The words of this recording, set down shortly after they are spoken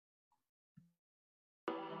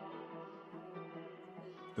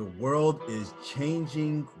The world is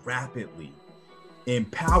changing rapidly.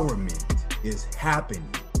 Empowerment is happening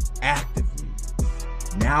actively.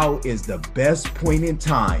 Now is the best point in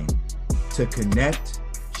time to connect,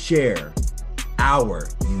 share our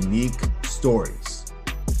unique stories.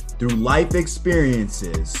 Through life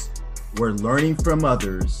experiences, we're learning from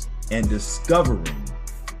others and discovering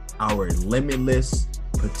our limitless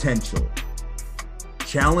potential,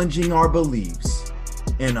 challenging our beliefs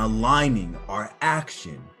and aligning our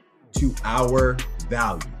action to our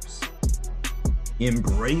values,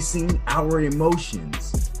 embracing our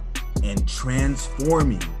emotions and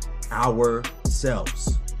transforming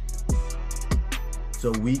ourselves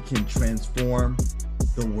so we can transform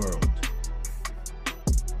the world.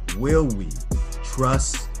 Will we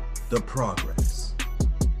trust the progress?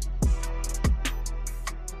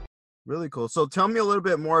 Really cool. So tell me a little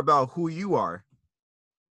bit more about who you are.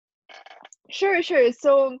 Sure.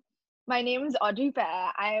 So my name is Audrey Pe.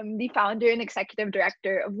 I am the founder and executive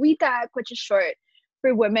director of WeTech, which is short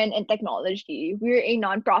for Women in Technology. We're a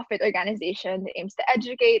nonprofit organization that aims to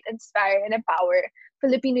educate, inspire, and empower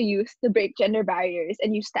Filipino youth to break gender barriers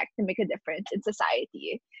and use tech to make a difference in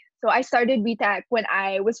society. So I started WeTech when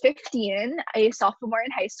I was 15, a sophomore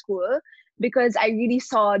in high school, because I really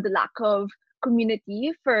saw the lack of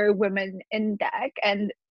community for women in tech,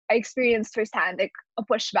 and I experienced firsthand like a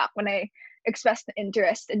pushback when I expressed an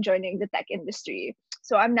interest in joining the tech industry.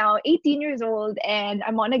 So I'm now 18 years old and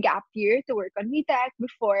I'm on a gap year to work on MeTech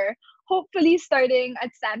before hopefully starting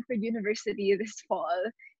at Stanford University this fall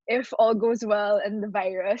if all goes well and the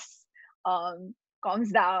virus um,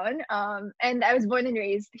 calms down. And I was born and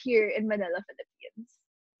raised here in Manila, Philippines.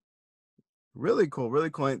 Really cool. Really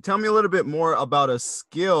cool. And tell me a little bit more about a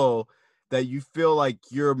skill that you feel like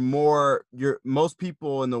most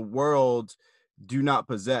people in the world do not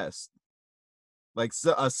possess. Like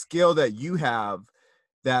a skill that you have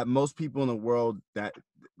that most people in the world that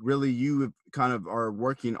really you kind of are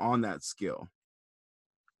working on that skill.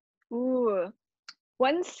 Ooh,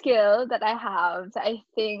 one skill that I have that I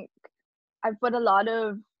think I've put a lot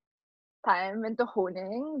of time into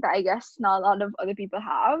honing that I guess not a lot of other people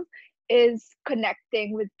have is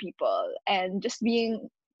connecting with people and just being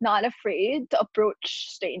not afraid to approach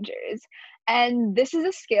strangers. And this is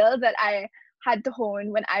a skill that I had to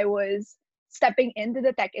hone when I was stepping into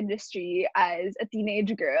the tech industry as a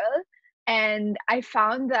teenage girl. And I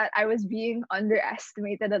found that I was being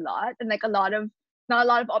underestimated a lot, and like a lot of not a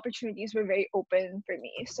lot of opportunities were very open for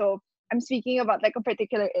me. So I'm speaking about like a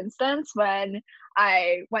particular instance when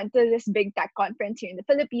I went to this big tech conference here in the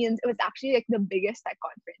Philippines. It was actually like the biggest tech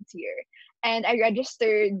conference here. And I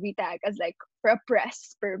registered VTech as like for a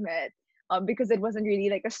press permit because it wasn't really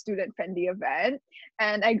like a student friendly event.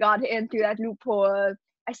 And I got in through that loophole.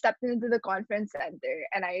 I stepped into the conference center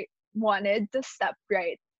and I wanted to step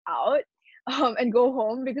right out and go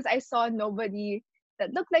home because I saw nobody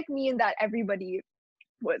that looked like me and that everybody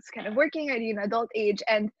was kind of working already in adult age,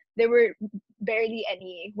 and there were barely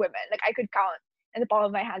any women. Like I could count in the palm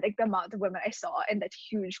of my hand like the amount of women I saw in that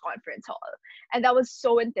huge conference hall. And that was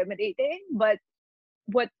so intimidating. But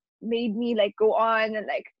what made me like go on and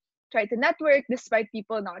like try to network despite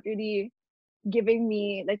people not really giving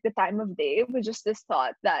me like the time of day was just this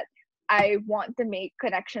thought that I want to make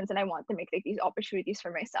connections and I want to make like these opportunities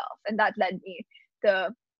for myself. And that led me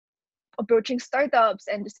to approaching startups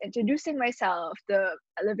and just introducing myself, the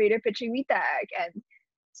elevator pitching VTech. And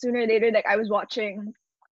sooner or later, like I was watching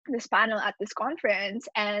this panel at this conference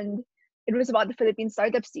and it was about the Philippine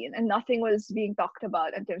startup scene and nothing was being talked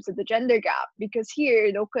about in terms of the gender gap because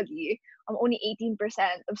here locally, only 18%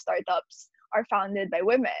 of startups are founded by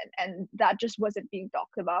women and that just wasn't being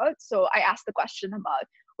talked about. So I asked the question about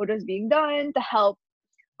what was being done to help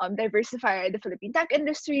diversify the Philippine tech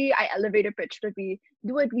industry. I elevator pitched what we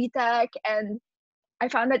do at VTech, and I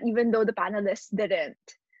found that even though the panelists didn't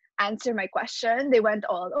answer my question, they went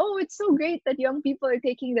all, "Oh, it's so great that young people are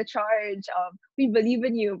taking the charge. We believe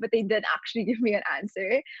in you," but they didn't actually give me an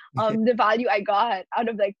answer. The value I got out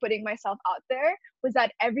of like putting myself out there was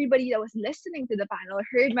that everybody that was listening to the panel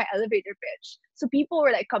heard my elevator pitch. So people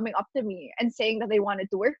were like coming up to me and saying that they wanted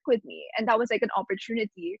to work with me, and that was like an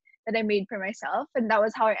opportunity that I made for myself, and that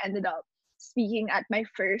was how I ended up speaking at my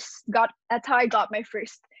first got that's how I got my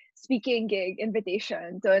first speaking gig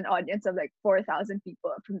invitation to an audience of like 4,000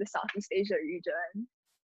 people from the Southeast Asia region.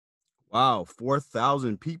 Wow,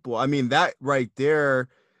 4,000 people. I mean, that right there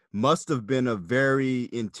must have been a very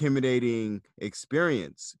intimidating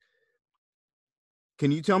experience.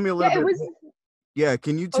 Can you tell me a little Yeah, it bit was. more? Yeah,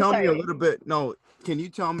 can you Oh, tell me a sorry. little bit? No, can you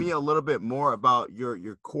tell me a little bit more about your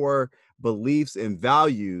core beliefs and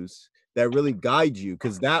values that really guide you?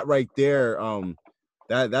 Because that right there,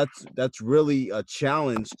 That's really a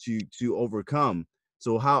challenge to overcome.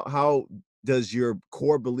 So how does your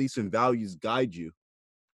core beliefs and values guide you?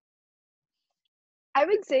 I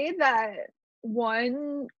would say that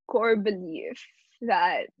one core belief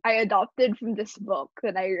that I adopted from this book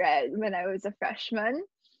that I read when I was a freshman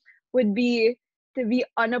would be to be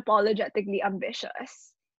unapologetically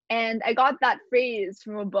ambitious. And I got that phrase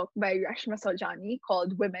from a book by Reshma Saujani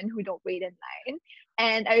called Women Who Don't Wait in Line.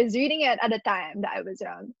 And I was reading it at a time that I was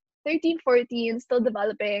around 13, 14, still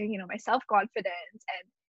developing, my self-confidence. And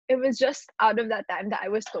it was just out of that time that I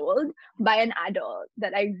was told by an adult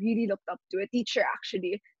that I really looked up to, a teacher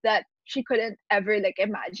actually, that she couldn't ever like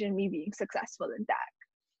imagine me being successful in tech.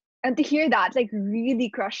 And to hear that like really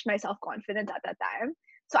crushed my self-confidence at that time.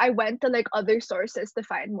 So I went to like other sources to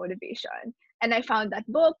find motivation. And I found that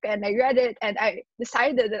book and I read it and I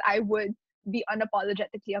decided that I would be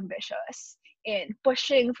unapologetically ambitious in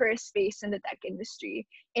pushing for a space in the tech industry,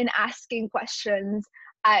 in asking questions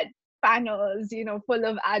at panels, full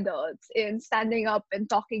of adults, in standing up and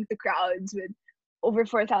talking to crowds with over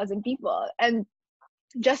 4,000 people. And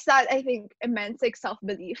just that, I think, immense like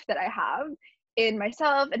self-belief that I have in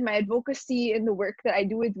myself and my advocacy in the work that I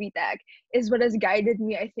do with VTech is what has guided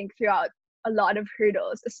me, I think, throughout a lot of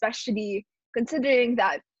hurdles, especially considering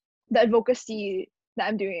that the advocacy that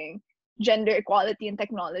I'm doing, gender equality in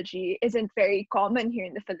technology, isn't very common here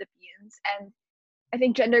in the Philippines. And I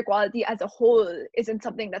think gender equality as a whole isn't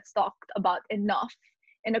something that's talked about enough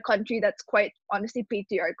in a country that's quite honestly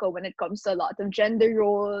patriarchal when it comes to a lot of gender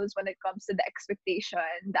roles, when it comes to the expectation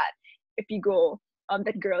that if you go,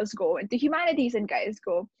 that girls go into humanities and guys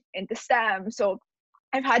go into STEM. So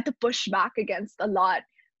I've had to push back against a lot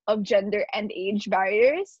of gender and age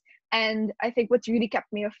barriers. And I think what's really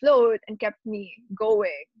kept me afloat and kept me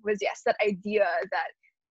going was, yes, that idea that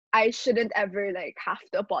I shouldn't ever like have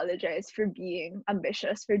to apologize for being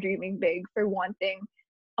ambitious, for dreaming big, for wanting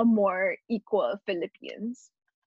a more equal Philippines.